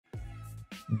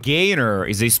Gainer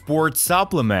is a sports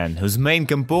supplement whose main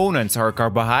components are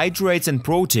carbohydrates and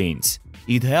proteins.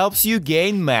 It helps you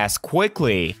gain mass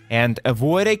quickly and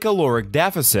avoid a caloric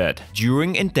deficit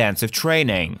during intensive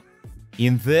training.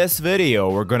 In this video,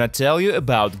 we're gonna tell you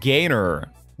about Gainer,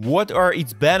 what are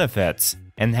its benefits,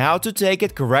 and how to take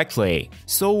it correctly,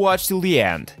 so watch till the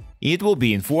end. It will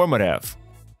be informative.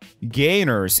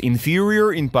 Gainer's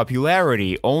inferior in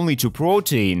popularity only to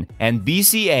protein and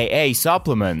BCAA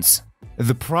supplements.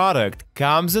 The product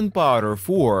comes in powder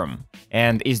form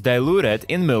and is diluted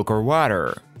in milk or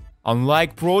water.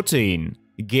 Unlike protein,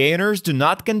 Gainers do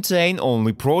not contain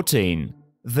only protein.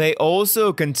 They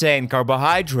also contain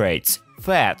carbohydrates,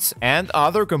 fats, and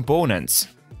other components.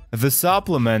 The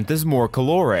supplement is more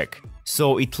caloric,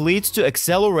 so it leads to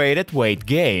accelerated weight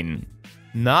gain.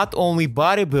 Not only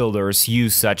bodybuilders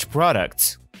use such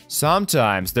products.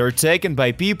 Sometimes they're taken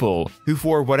by people who,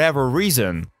 for whatever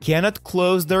reason, cannot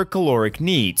close their caloric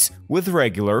needs with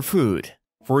regular food.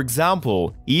 For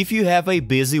example, if you have a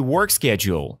busy work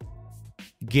schedule.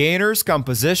 Gainer's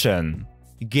composition.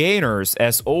 Gainers,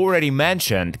 as already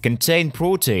mentioned, contain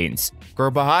proteins,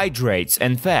 carbohydrates,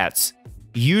 and fats.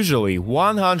 Usually,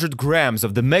 100 grams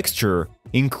of the mixture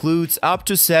includes up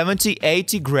to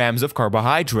 70–80 grams of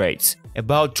carbohydrates,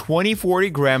 about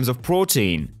 20–40 grams of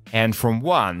protein, and from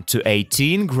 1 to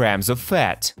 18 grams of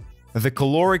fat. The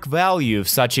caloric value of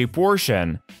such a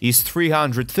portion is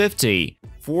 350–400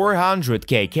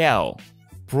 kcal.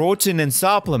 Protein in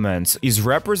supplements is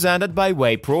represented by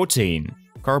whey protein.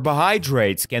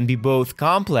 Carbohydrates can be both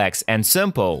complex and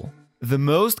simple. The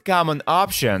most common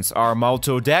options are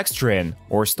maltodextrin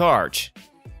or starch.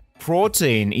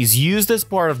 Protein is used as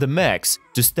part of the mix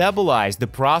to stabilize the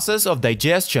process of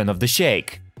digestion of the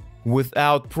shake.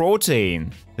 Without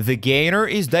protein, the Gainer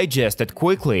is digested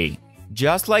quickly,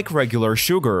 just like regular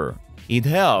sugar. It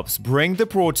helps bring the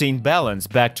protein balance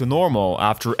back to normal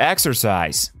after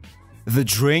exercise. The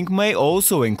drink may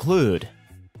also include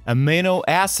amino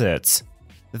acids.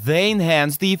 They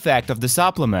enhance the effect of the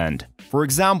supplement. For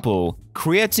example,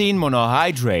 creatine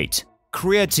monohydrate.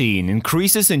 Creatine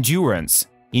increases endurance,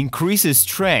 increases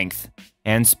strength,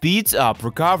 and speeds up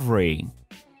recovery.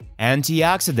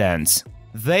 Antioxidants.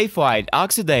 They fight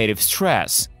oxidative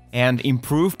stress and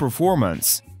improve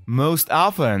performance. Most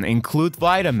often include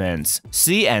vitamins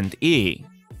C and E.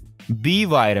 B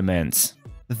vitamins.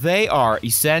 They are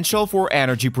essential for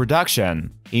energy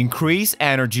production, increase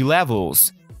energy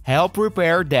levels, help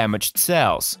repair damaged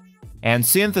cells, and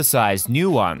synthesize new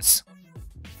ones.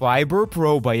 Fiber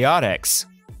probiotics.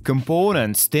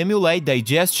 Components stimulate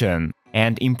digestion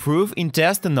and improve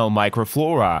intestinal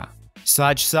microflora.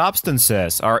 Such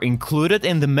substances are included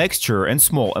in the mixture in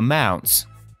small amounts.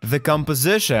 The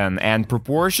composition and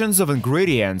proportions of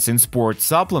ingredients in sports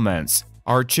supplements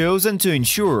are chosen to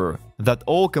ensure that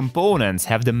all components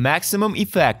have the maximum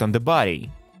effect on the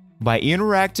body. By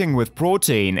interacting with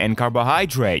protein and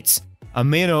carbohydrates,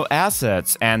 amino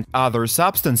acids and other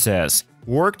substances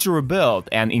work to rebuild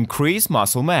and increase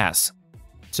muscle mass.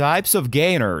 Types of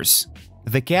Gainers.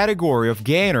 The category of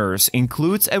Gainers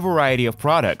includes a variety of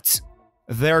products.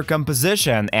 Their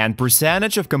composition and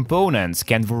percentage of components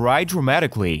can vary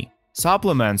dramatically.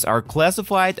 Supplements are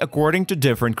classified according to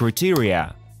different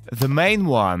criteria. The main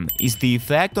one is the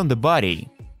effect on the body.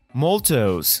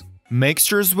 Maltose.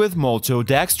 Mixtures with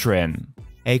maltodextrin,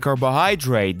 a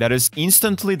carbohydrate that is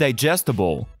instantly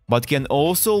digestible but can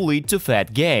also lead to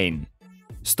fat gain.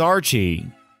 Starchy.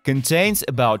 Contains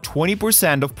about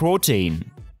 20% of protein.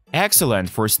 Excellent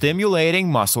for stimulating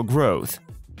muscle growth.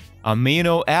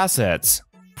 Amino acids.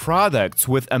 Products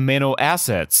with amino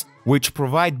acids, which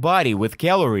provide body with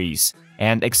calories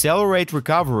and accelerate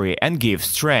recovery and give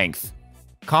strength.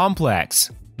 Complex.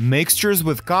 Mixtures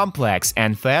with complex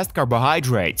and fast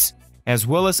carbohydrates, as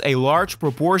well as a large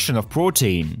proportion of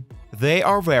protein. They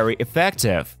are very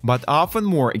effective, but often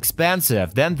more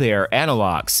expensive than their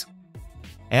analogs.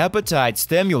 Appetite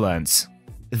stimulants.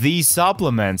 These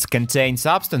supplements contain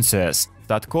substances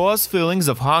that cause feelings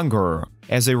of hunger.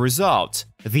 As a result,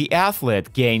 the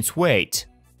athlete gains weight.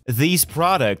 These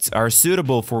products are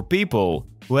suitable for people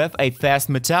who have a fast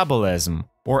metabolism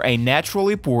or a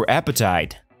naturally poor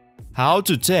appetite. How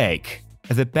to take.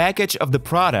 The package of the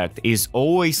product is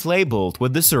always labeled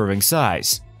with the serving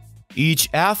size. Each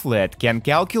athlete can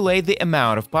calculate the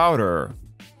amount of powder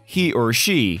he or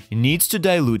she needs to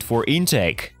dilute for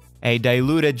intake. A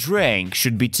diluted drink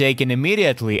should be taken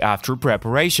immediately after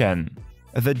preparation.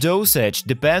 The dosage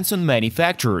depends on many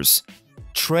factors: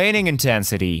 training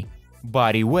intensity,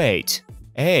 body weight,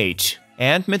 age,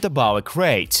 and metabolic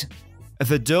rate.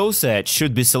 The dosage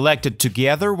should be selected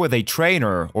together with a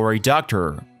trainer or a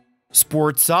doctor.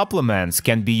 Sports supplements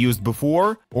can be used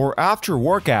before or after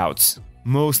workouts.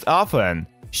 Most often,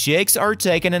 shakes are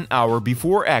taken an hour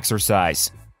before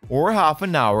exercise or half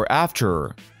an hour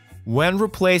after. When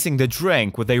replacing the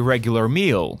drink with a regular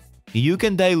meal, you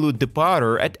can dilute the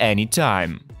powder at any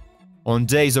time. On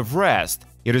days of rest,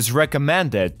 it is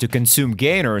recommended to consume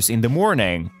gainers in the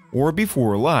morning or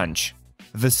before lunch.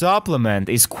 The supplement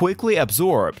is quickly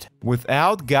absorbed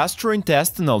without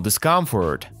gastrointestinal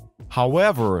discomfort.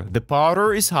 However, the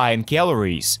powder is high in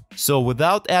calories, so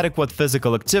without adequate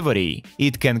physical activity,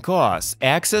 it can cause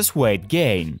excess weight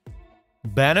gain.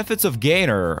 Benefits of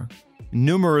gainer.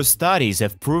 Numerous studies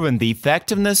have proven the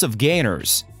effectiveness of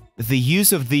gainers. The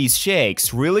use of these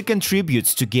shakes really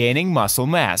contributes to gaining muscle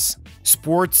mass.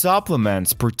 Sports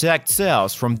supplements protect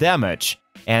cells from damage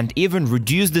and even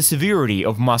reduce the severity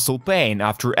of muscle pain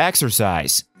after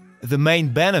exercise. The main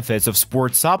benefits of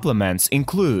sports supplements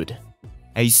include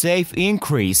a safe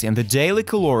increase in the daily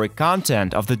caloric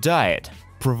content of the diet,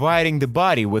 providing the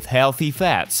body with healthy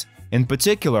fats, in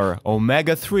particular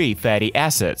omega-3 fatty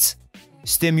acids,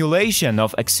 stimulation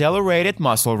of accelerated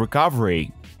muscle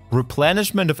recovery,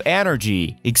 replenishment of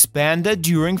energy expanded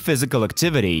during physical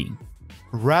activity,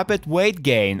 rapid weight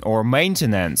gain or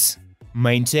maintenance,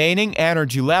 maintaining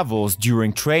energy levels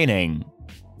during training.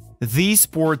 These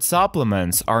sports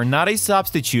supplements are not a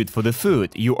substitute for the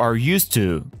food you are used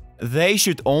to. They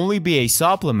should only be a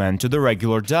supplement to the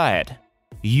regular diet.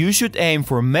 You should aim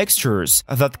for mixtures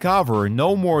that cover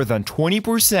no more than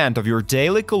 20% of your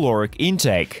daily caloric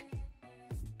intake.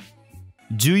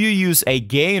 Do you use a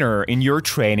gainer in your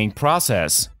training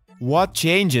process? What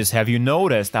changes have you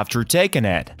noticed after taking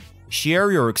it?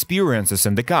 Share your experiences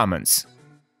in the comments.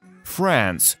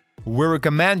 Friends, we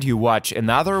recommend you watch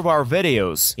another of our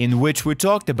videos in which we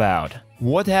talked about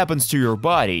what happens to your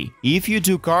body if you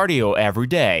do cardio every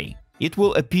day. It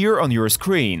will appear on your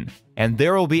screen, and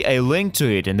there will be a link to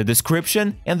it in the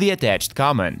description and the attached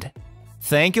comment.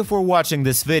 Thank you for watching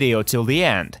this video till the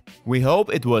end. We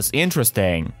hope it was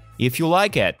interesting. If you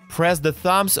like it, press the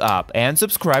thumbs up and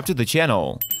subscribe to the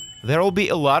channel. There will be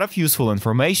a lot of useful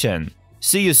information.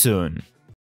 See you soon!